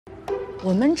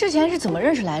我们之前是怎么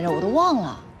认识来着？我都忘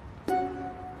了。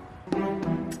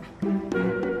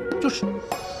就是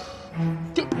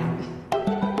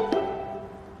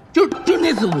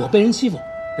那次我被人欺负，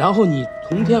然后你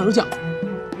从天而降，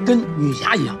跟女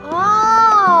侠一样。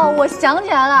哦，我想起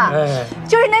来了，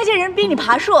就是那些人逼你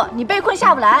爬树，你被困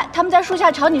下不来，他们在树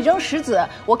下朝你扔石子，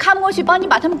我看不过去，帮你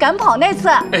把他们赶跑那次。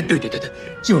哎，对，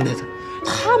就是那次，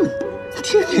他们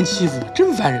天天欺负我，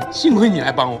真烦人。幸亏你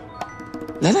来帮我。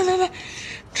来，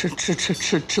吃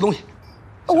东西。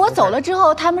我走了之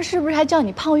后，他们是不是还叫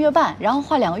你胖月半，然后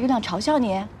画2个月亮嘲笑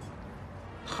你？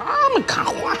他们敢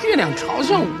画月亮嘲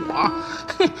笑我？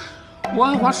哼！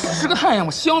王安华是个太阳，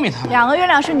我消灭他们。2个月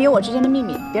亮是你我之间的秘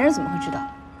密，别人怎么会知道？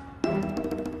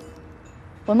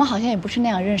我们好像也不是那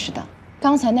样认识的。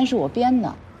刚才那是我编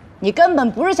的，你根本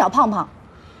不是小胖胖。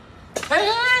哎，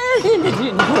你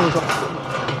听我跟你说，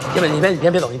你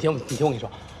别走，你听我跟你说，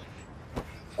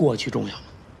过去重要吗？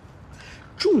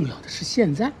重要的是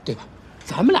现在，对吧？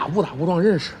咱们俩误打误撞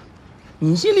认识，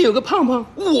你心里有个胖胖，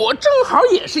我正好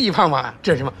也是一胖胖啊，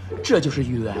这是什么？这就是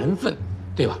缘分，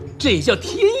对吧？这也叫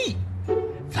天意，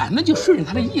咱们就顺着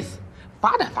他的意思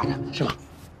发展，是吧？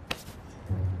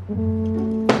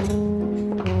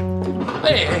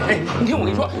哎，你听我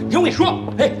跟你说，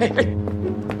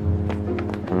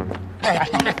哎，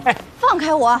放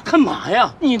开我！干嘛呀？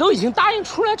你都已经答应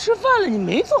出来吃饭了，你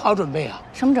没做好准备啊？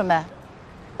什么准备？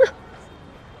不是，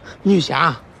女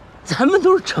侠，咱们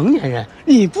都是成年人，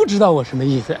你不知道我什么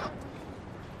意思呀？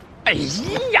哎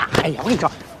呀，我跟你说，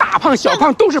大胖小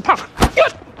胖都是胖。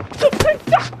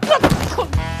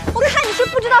我看你是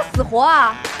不知道死活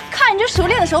啊！看你这熟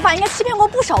练的手法，应该欺骗过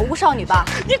不少无辜少女吧？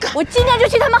我今天就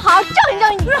去他们好好教训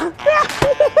你！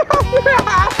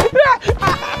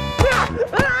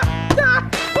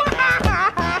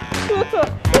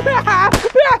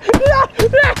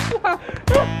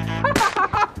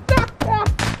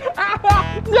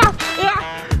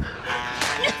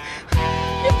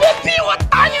你别逼我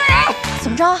打女人！怎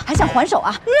么着，还想还手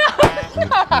啊？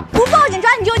不报警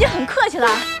抓你就已经很客气了，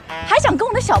还想跟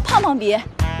我的小胖胖比？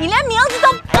你连名字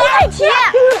都不配提啊！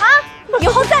以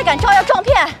后再敢招摇撞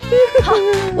骗，好，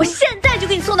我现在就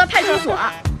给你送到派出所。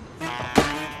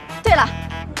对了，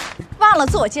忘了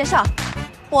自我介绍，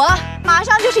我马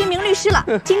上就是一名律师了，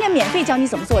今天免费教你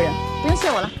怎么做人，不用谢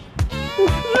我了。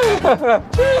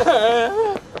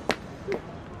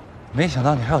没想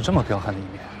到你还有这么彪悍的一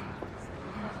面。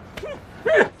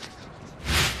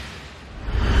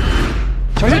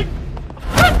小心！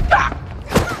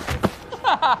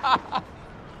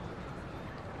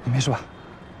你没事吧？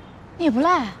你也不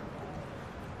赖。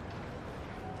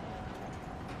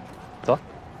走。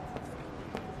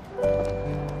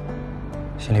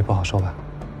心里不好受吧？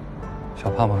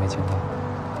小胖胖没见到，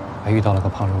还遇到了个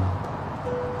胖流氓，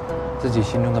自己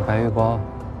心中的白月光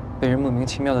被人莫名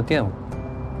其妙的玷污。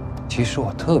其实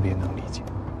我特别能理解，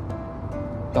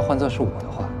要换作是我的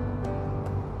话，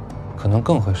可能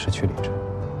更会失去理智。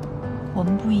我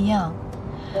们不一样，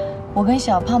我跟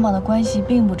小胖胖的关系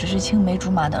并不只是青梅竹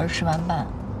马的儿时玩伴。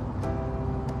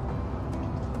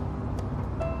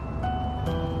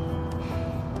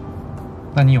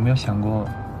那你有没有想过，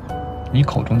你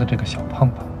口中的这个小胖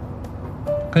胖，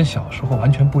跟小时候完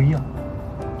全不一样？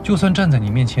就算站在你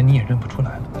面前，你也认不出来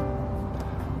了。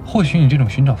或许你这种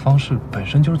寻找方式本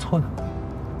身就是错的。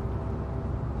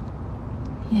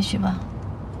也许吧。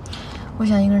我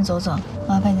想一个人走走，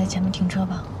麻烦你在前面停车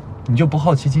吧。你就不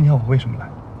好奇今天我为什么来？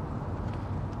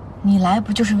你来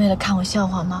不就是为了看我笑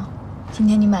话吗？今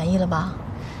天你满意了吧？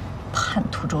叛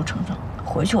徒周成正，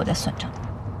回去我再算账。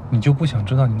你就不想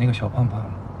知道你那个小胖胖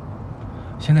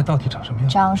现在到底长什么样？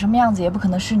长什么样子也不可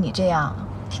能是你这样。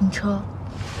停车。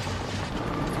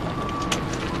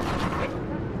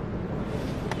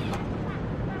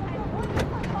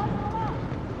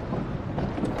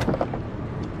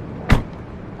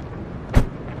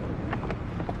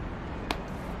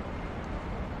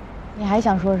你还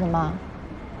想说什么？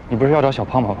你不是要找小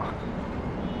胖胖吗？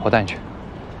我带你去。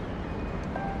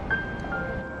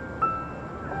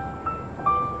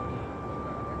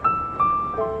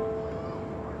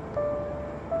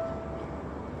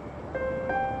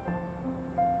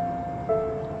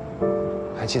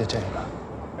还记得这里吧？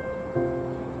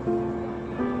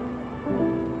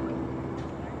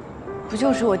不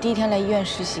就是我第一天来医院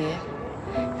实习，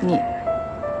你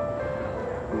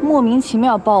莫名其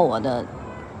妙抱我的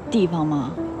地方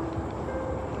吗？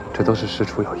这都是师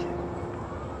出有因。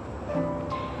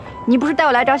你不是带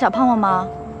我来找小胖胖吗？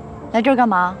来这儿干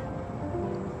嘛？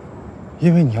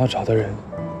因为你要找的人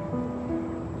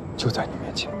就在你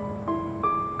面前。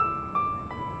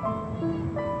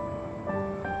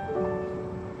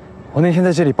我那天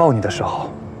在这里抱你的时候，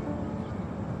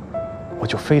我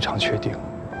就非常确定，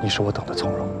你是我等的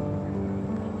从容，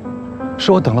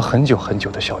是我等了很久很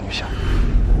久的小女侠。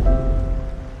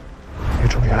你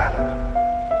终于来了，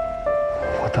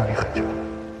我等你很久了。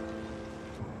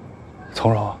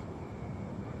从容，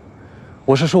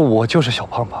我是说，我就是小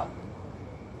胖胖。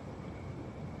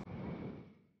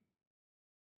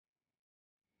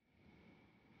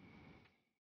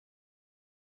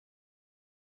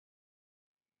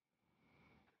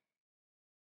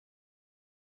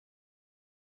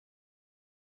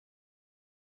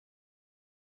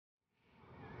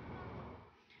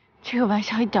这个玩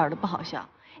笑一点都不好笑，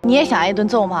你也想挨一顿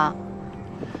揍吗？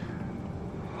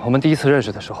我们第一次认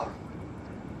识的时候，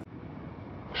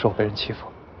是我被人欺负。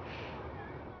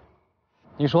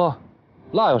你说，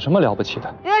辣有什么了不起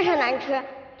的？越是难吃，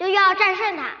就要战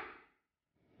胜它。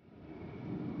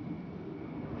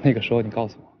那个时候，你告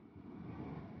诉我，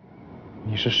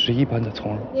你是11班的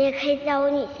从容。你也可以叫我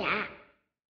女侠。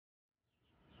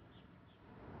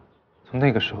从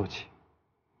那个时候起，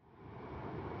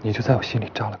你就在我心里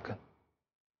扎了根。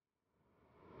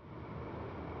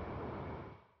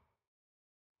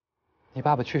你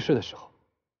爸爸去世的时候，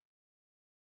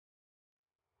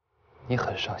你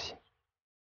很伤心。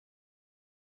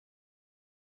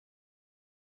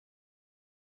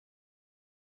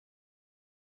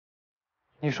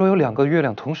你说有2个月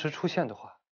亮同时出现的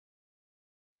话，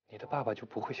你的爸爸就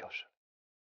不会消失。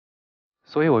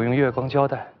所以我用月光胶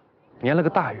带粘了个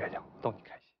大月亮，逗你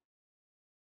开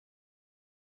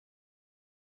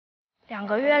心。 2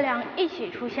个月亮一起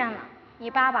出现了，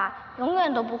你爸爸永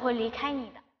远都不会离开你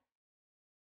的。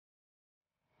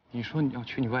你说你要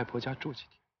去你外婆家住几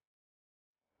天，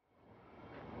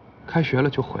开学了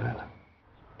就回来了。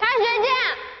开学见，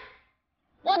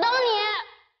我等你。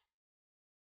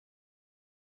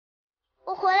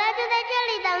我回来就在这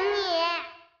里等你。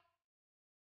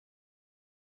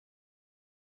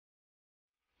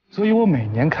所以我每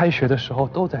年开学的时候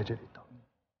都在这里等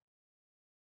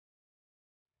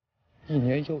你，1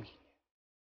年又1年。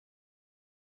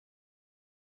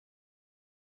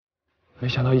没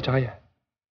想到一眨眼，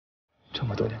这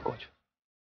么多年过去了。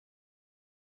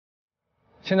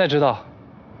现在知道，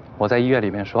我在医院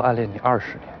里面说暗恋你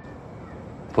20年，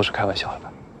不是开玩笑的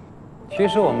吧？其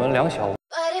实我们两小。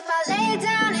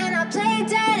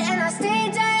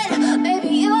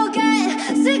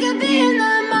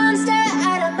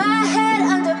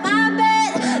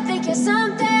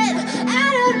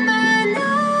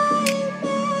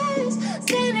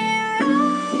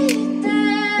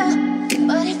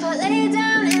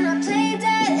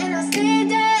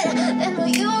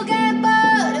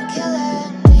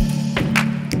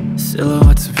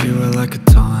 Silhouettes of you are like a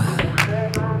taunt.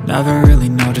 Never really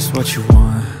know just what you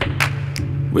want.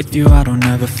 With you I don't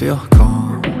ever feel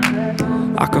calm.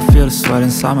 I can feel the sweat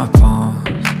inside my palms.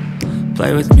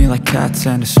 Play with me like cats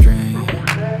and a string.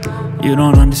 You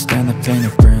don't understand the pain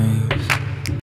it brings.